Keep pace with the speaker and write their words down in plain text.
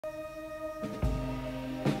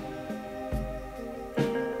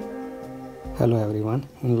Hello everyone.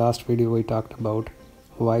 In last video we talked about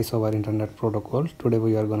voice over internet protocol. Today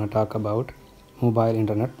we are going to talk about mobile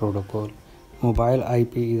internet protocol. Mobile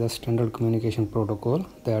IP is a standard communication protocol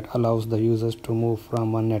that allows the users to move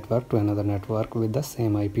from one network to another network with the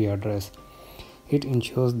same IP address. It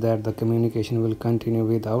ensures that the communication will continue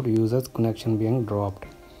without users' connection being dropped.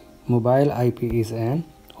 Mobile IP is an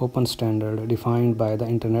open standard defined by the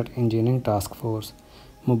Internet Engineering Task Force.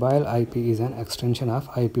 Mobile IP is an extension of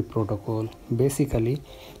IP protocol. Basically,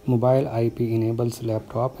 mobile IP enables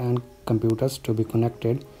laptop and computers to be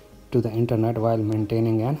connected to the internet while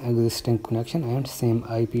maintaining an existing connection and same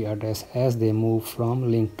IP address as they move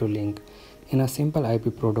from link to link. In a simple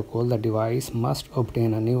IP protocol, the device must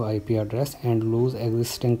obtain a new IP address and lose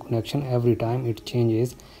existing connection every time it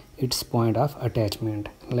changes its point of attachment.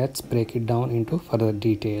 Let's break it down into further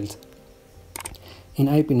details. In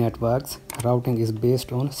IP networks, routing is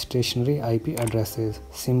based on stationary IP addresses,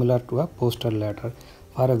 similar to a postal letter.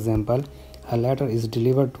 For example, a letter is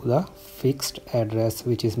delivered to the fixed address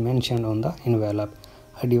which is mentioned on the envelope.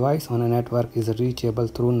 A device on a network is reachable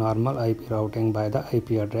through normal IP routing by the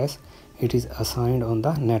IP address it is assigned on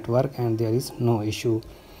the network, and there is no issue.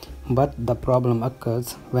 But the problem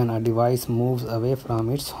occurs when a device moves away from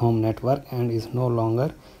its home network and is no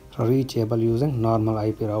longer reachable using normal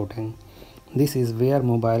IP routing. This is where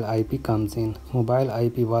mobile IP comes in. Mobile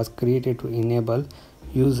IP was created to enable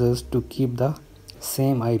users to keep the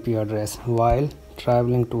same IP address while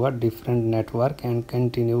traveling to a different network and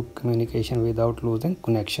continue communication without losing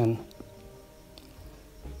connection.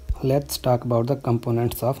 Let's talk about the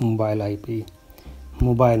components of mobile IP.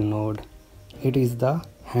 Mobile node. It is the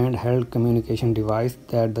handheld communication device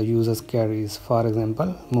that the user carries, for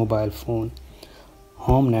example, mobile phone.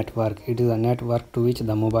 Home network. It is a network to which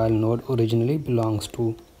the mobile node originally belongs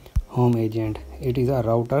to. Home agent. It is a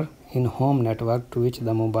router in home network to which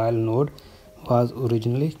the mobile node was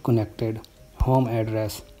originally connected. Home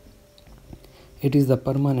address. It is the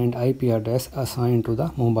permanent IP address assigned to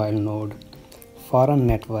the mobile node. Foreign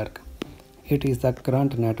network. It is the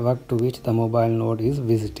current network to which the mobile node is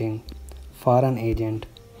visiting. Foreign agent.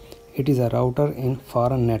 It is a router in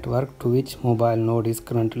foreign network to which mobile node is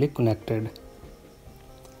currently connected.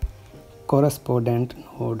 Correspondent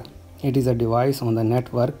node. It is a device on the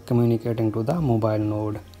network communicating to the mobile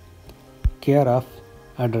node. Care of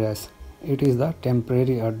address. It is the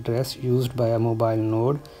temporary address used by a mobile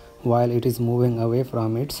node while it is moving away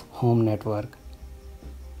from its home network.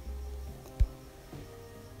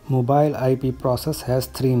 Mobile IP process has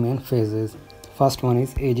three main phases. First one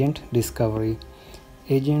is agent discovery.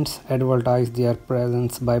 Agents advertise their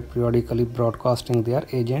presence by periodically broadcasting their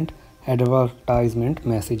agent advertisement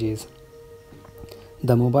messages.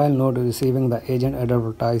 The mobile node receiving the agent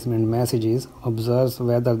advertisement messages observes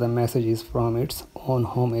whether the message is from its own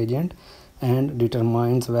home agent and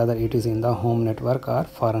determines whether it is in the home network or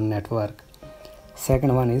foreign network.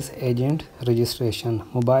 Second one is agent registration.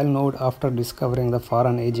 Mobile node, after discovering the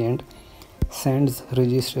foreign agent, sends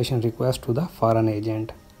registration request to the foreign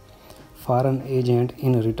agent. Foreign agent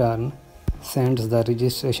in return sends the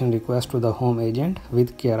registration request to the home agent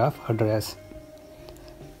with care of address.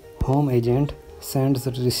 Home agent sends the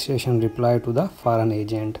registration reply to the foreign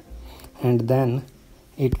agent, and then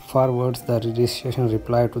it forwards the registration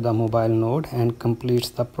reply to the mobile node and completes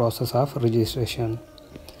the process of registration.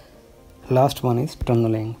 Last one is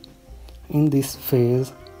tunneling. In this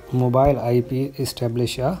phase, mobile IP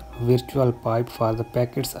establishes a virtual pipe for the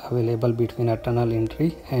packets available between a tunnel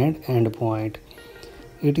entry and endpoint.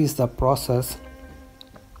 It is the process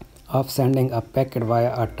of sending a packet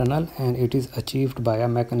via a tunnel, and it is achieved by a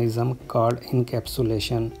mechanism called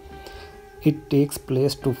encapsulation. It takes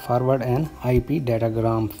place to forward an IP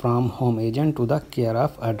datagram from home agent to the care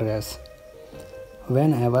of address.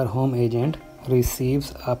 Whenever home agent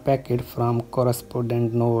receives a packet from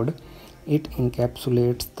correspondent node, it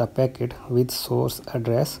encapsulates the packet with source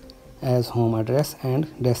address as home address and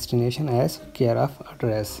destination as care of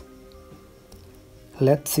address.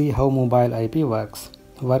 Let's see how mobile IP works.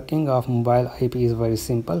 Working of mobile IP is very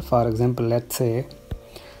simple. For example, let's say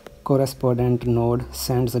correspondent node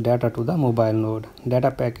sends data to the mobile node.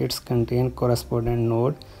 Data packets contain correspondent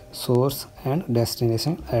node, source and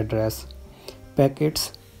destination address.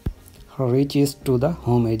 Packets reaches to the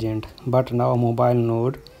home agent, but now mobile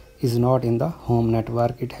node is not in the home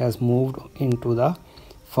network. It has moved into the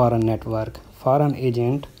foreign network. Foreign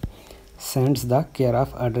agent sends the care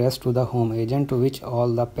of address to the home agent to which all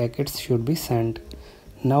the packets should be sent.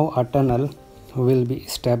 Now a tunnel will be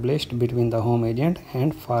established between the home agent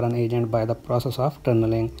and foreign agent by the process of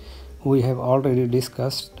tunneling. We have already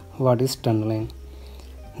discussed what is tunneling.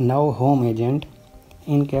 Now home agent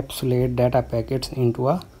encapsulate data packets into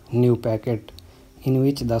a new packet in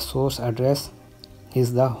which the source address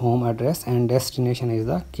is the home address and destination is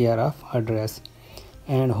the care of address,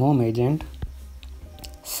 and home agent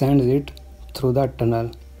sends it through the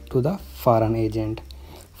tunnel to the foreign agent.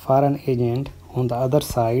 Foreign agent on the other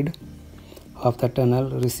side of the tunnel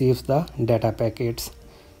receives the data packets,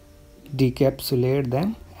 decapsulate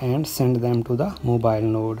them and send them to the mobile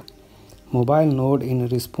node. Mobile node, in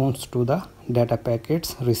response to the data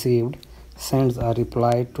packets received, sends a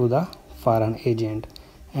reply to the foreign agent,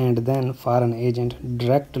 and then foreign agent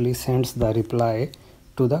directly sends the reply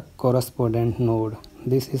to the correspondent node.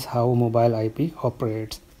 This is how mobile IP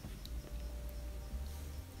operates.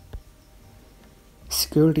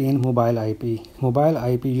 Security in mobile IP. Mobile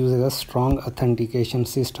IP uses a strong authentication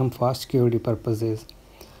system for security purposes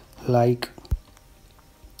like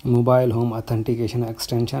mobile home authentication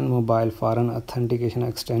extension, mobile foreign authentication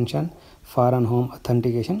extension, foreign home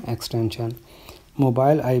authentication extension.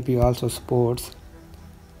 Mobile IP also supports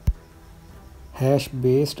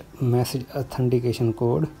hash-based message authentication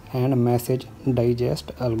code and message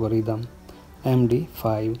digest algorithm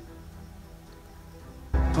MD5.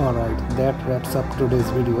 Alright, that wraps up today's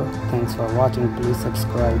video. Thanks for watching. Please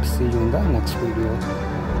subscribe. See you in the next video.